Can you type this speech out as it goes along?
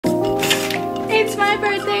my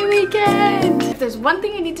birthday weekend. If there's one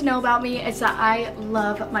thing you need to know about me, it's that I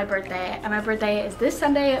love my birthday. And my birthday is this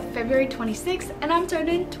Sunday, February 26th, and I'm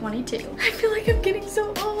turning 22. I feel like I'm getting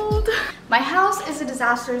so old. My house is a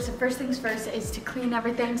disaster, so first things first is to clean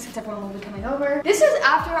everything since everyone will be coming over. This is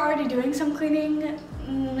after already doing some cleaning,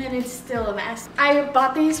 and it's still a mess. I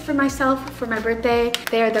bought these for myself for my birthday.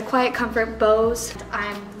 They are the Quiet Comfort bows.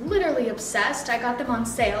 I'm literally obsessed. I got them on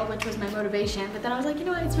sale, which was my motivation, but then I was like, you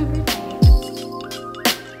know what, it's my birthday.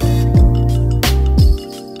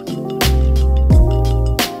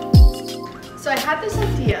 So I had this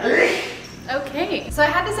idea. Okay, so I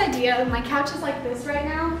had this idea, my couch is like this right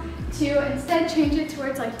now, to instead change it to where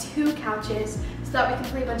it's like 2 couches so that we can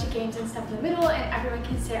play a bunch of games and stuff in the middle and everyone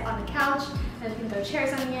can sit on the couch and we can throw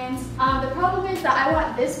chairs on the ends. The problem is that I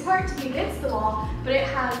want this part to be against the wall, but it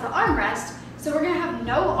has the armrest, so we're gonna have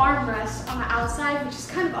no armrest on the outside, which is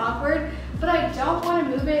kind of awkward, but I don't want to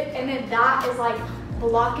move it and then that is like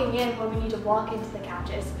blocking in when we need to walk into the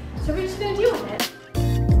couches. So we're just gonna deal with it.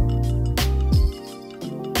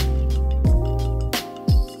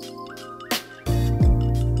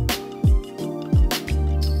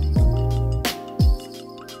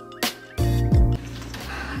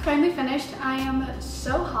 Finally finished. I am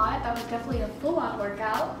so hot. That was definitely a full-on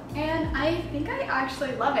workout, and I think I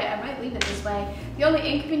actually love it. I might leave it this way. The only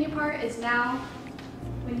inconvenient part is now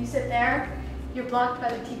when you sit there, you're blocked by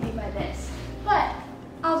the TV by this, but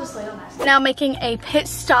I'll just lay on that. Now making a pit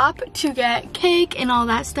stop to get cake and all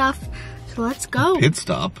that stuff, so let's go. Pit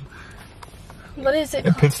stop? What is it?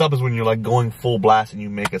 A pit stop is when you're like going full blast and you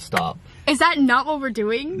make a stop. Is that not what we're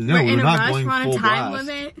doing? No, we're not going full blast. We're on a time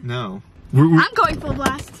limit? No. I'm going full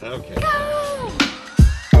blast. Okay. Go!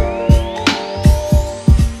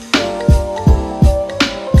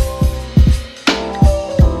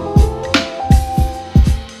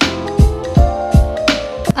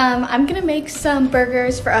 I'm gonna make some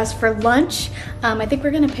burgers for us for lunch. I think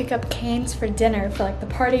we're gonna pick up canes for dinner for like the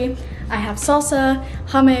party. I have salsa,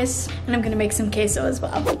 hummus, and I'm gonna make some queso as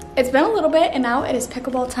well. It's been a little bit and now it is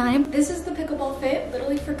pickleball time. This is the pickleball fit.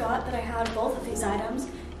 Literally forgot that I had both of these items.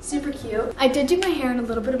 Super cute. I did do my hair and a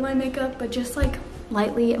little bit of my makeup, but just like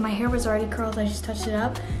lightly. My hair was already curled, I just touched it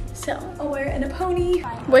up. So I'll wear it in a pony.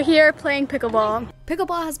 We're here playing pickleball.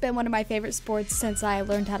 Pickleball has been one of my favorite sports since I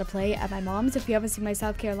learned how to play at my mom's. If you haven't seen my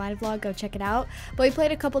South Carolina vlog, go check it out. But we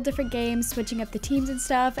played a couple different games, switching up the teams and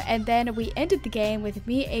stuff, and then we ended the game with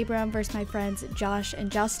me, Abram, versus my friends Josh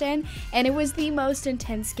and Justin, and it was the most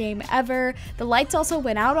intense game ever. The lights also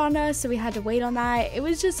went out on us, so we had to wait on that. It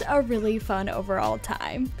was just a really fun overall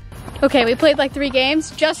time. Okay, we played like 3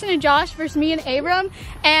 games, Justin and Josh versus me and Abram,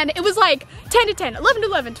 and it was like 10 to 10, 11 to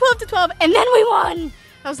 11, 12 to 12, and then we won!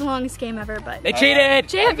 That was the longest game ever, but... They cheated!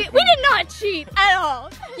 Champion. We did not cheat at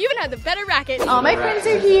all! You even had the better racket. All my friends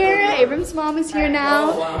are here, Abram's mom is here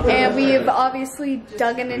now, and we've obviously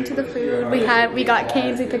dug into the food. We got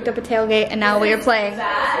canes, we picked up a tailgate, and now we are playing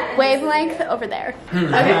Wavelength over there. Okay.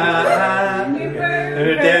 Happy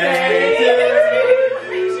birthday to you!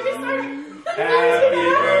 Happy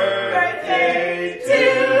birthday to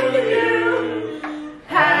you!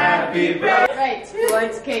 Happy birthday! Right,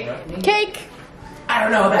 what's cake? Cake! I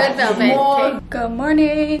don't know about Red velvet cake. Good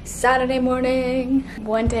morning. Saturday morning.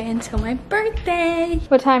 One day until my birthday.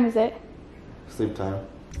 What time is it? Sleep time.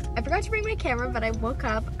 I forgot to bring my camera, but I woke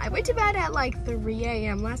up. I went to bed at like 3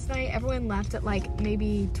 a.m. last night. Everyone left at like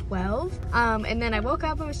maybe 12. And then I woke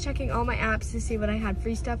up, I was checking all my apps to see what I had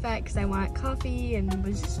free stuff at because I want coffee and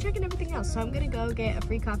was just checking everything else. So I'm gonna go get a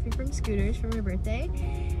free coffee from Scooters for my birthday.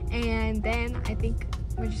 And then I think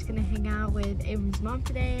we're just gonna hang out with Abram's mom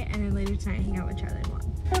today, and then later tonight hang out with Charlie and Mom.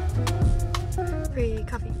 Free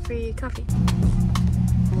coffee, free coffee.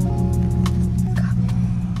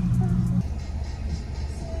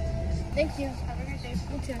 Thank you. Have a great day.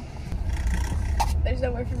 You too. There's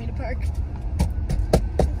nowhere for me to park.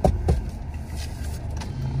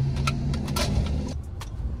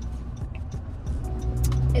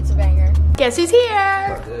 It's a banger. Guess who's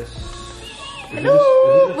here?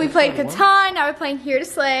 Hello. We played Catan. Now we're playing Here to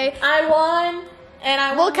Slay. I won,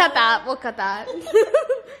 and We'll cut that. We'll cut that.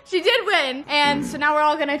 She did win, and so now we're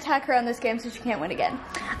all gonna attack her on this game so she can't win again.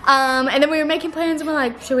 And then we were making plans and we're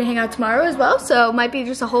like, should we hang out tomorrow as well? So it might be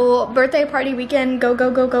just a whole birthday party weekend, go, go,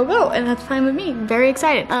 go, go, go. And that's fine with me. Very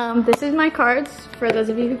excited. This is my cards for those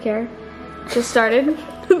of you who care. Just started.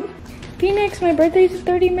 Phoenix, my birthday's in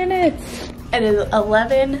 30 minutes. It is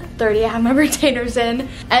 11:30. I have my retainers in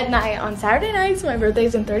at night on Saturday night, so my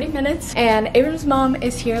birthday's in 30 minutes. And Abram's mom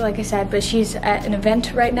is here, like I said, but she's at an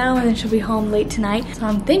event right now, and then she'll be home late tonight. So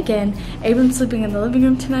I'm thinking Abram's sleeping in the living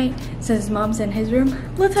room tonight, since his mom's in his room.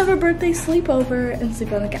 Let's have a birthday sleepover and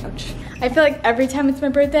sleep on the couch. I feel like every time it's my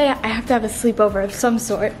birthday, I have to have a sleepover of some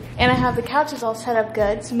sort. And I have the couches all set up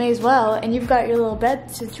good, so may as well. And you've got your little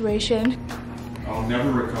bed situation. I'll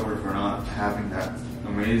never recover for not having that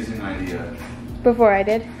amazing idea. Before I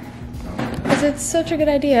did. Because it's such a good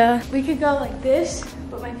idea. We could go like this,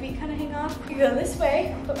 but my feet kind of hang off. We could go this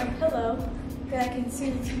way, put my pillow, that I can see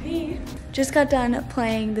the TV. Just got done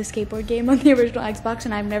playing the skateboard game on the original Xbox,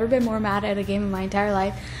 and I've never been more mad at a game in my entire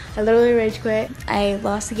life. I literally rage quit. I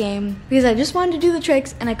lost the game because I just wanted to do the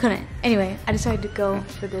tricks and I couldn't. Anyway, I decided to go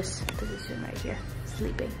for this position right here,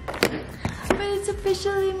 sleeping. But it's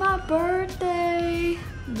officially my birthday.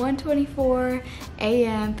 1:24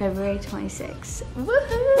 a.m. February 26th.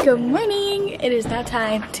 Woohoo! Good morning. It is now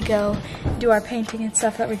time to go do our painting and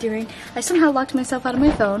stuff that we're doing. I somehow locked myself out of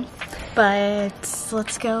my phone, but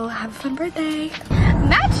let's go have a fun birthday.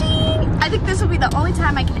 Matching! I think this will be the only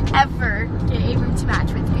time I can ever get Abram to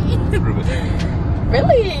match with me.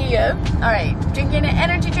 Really? All right, drinking an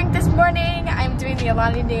energy drink this morning. I'm doing the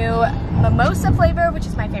Alani Nu mimosa flavor, which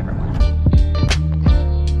is my favorite one.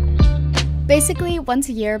 Basically, once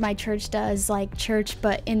a year, my church does like church,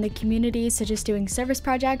 but in the community, so just doing service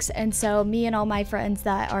projects. And so me and all my friends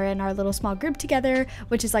that are in our little small group together,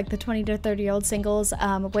 which is like the 20 to 30-year-old singles,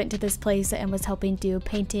 went to this place and was helping do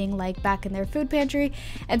painting like back in their food pantry.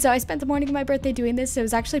 And so I spent the morning of my birthday doing this. So it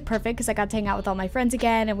was actually perfect because I got to hang out with all my friends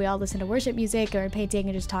again, and we all listened to worship music or painting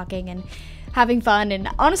and just talking and having fun, and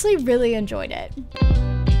honestly really enjoyed it.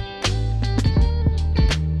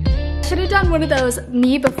 Should have done one of those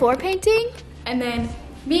me before painting and then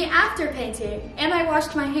me after painting, and I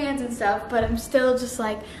washed my hands and stuff, but I'm still just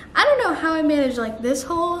like, I don't know how I managed like this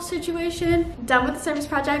whole situation. Done with the service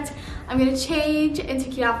project. I'm gonna change into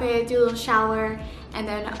cute outfit, do a little shower, and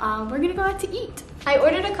then we're gonna go out to eat. I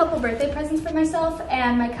ordered a couple birthday presents for myself,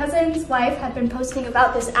 and my cousin's wife had been posting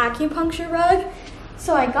about this acupuncture rug,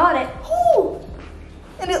 so I got it. Oh!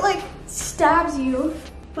 And it like stabs you,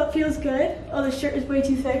 but feels good. Oh, the shirt is way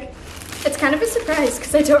too thick. It's kind of a surprise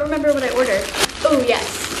because I don't remember what I ordered. Oh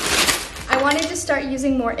yes. I wanted to start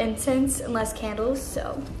using more incense and less candles,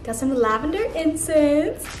 so got some lavender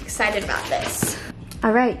incense. Excited about this.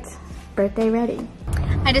 All right, birthday ready.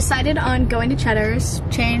 I decided on going to Cheddar's,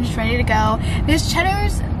 changed, ready to go. There's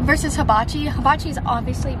Cheddar's versus Hibachi. Hibachi is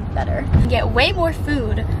obviously better. You get way more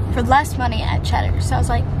food for less money at Cheddar's, so I was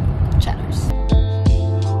like, Cheddar's.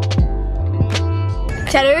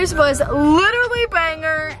 Cheddar's was literally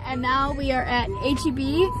banger, and now we are at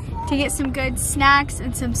H-E-B to get some good snacks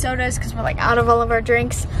and some sodas because we're like out of all of our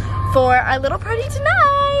drinks for our little party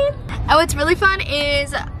tonight. And what's really fun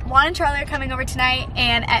is Juan and Charlie are coming over tonight,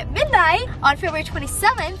 and at midnight on February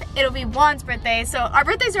 27th, it'll be Juan's birthday. So our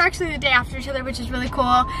birthdays are actually the day after each other, which is really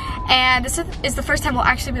cool. And this is the first time we'll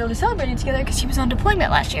actually be able to celebrate it together because he was on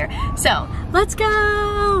deployment last year. So let's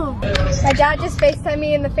go. My dad just FaceTimed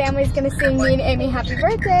me, and the family's gonna sing me and Amy happy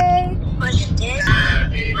birthday.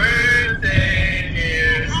 Happy birthday.